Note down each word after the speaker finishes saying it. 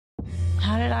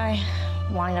How did I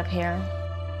wind up here?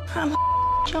 I'm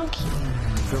a junkie.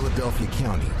 Philadelphia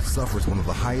County suffers one of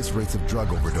the highest rates of drug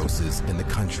overdoses in the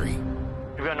country.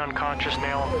 You've got an unconscious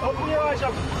now. Open your eyes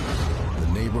up. The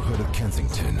neighborhood of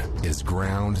Kensington is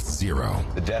ground zero.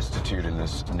 The destitute in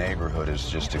this neighborhood is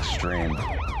just extreme.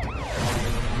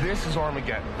 This is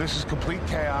Armageddon. This is complete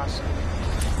chaos.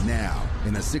 Now,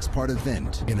 in a 6-part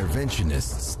event,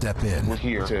 interventionists step in. We're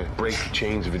here to break the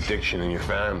chains of addiction in your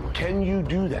family. Can you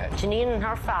do that? Janine and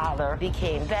her father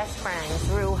became best friends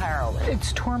through heroin.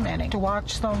 It's tormenting to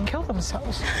watch them kill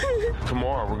themselves.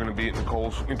 Tomorrow, we're going to be at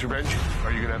Nicole's intervention.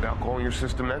 Are you going to have alcohol in your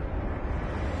system then?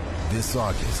 This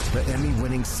August, the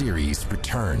Emmy-winning series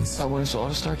returns. I want us all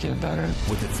to start getting better.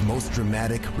 With its most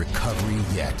dramatic recovery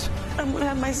yet. I'm gonna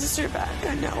have my sister back,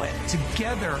 I know it.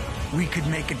 Together, we could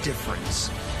make a difference.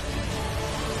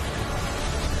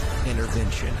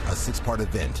 Intervention, a 6-part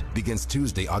event, begins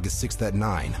Tuesday, August 6th at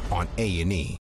 9 on A&E.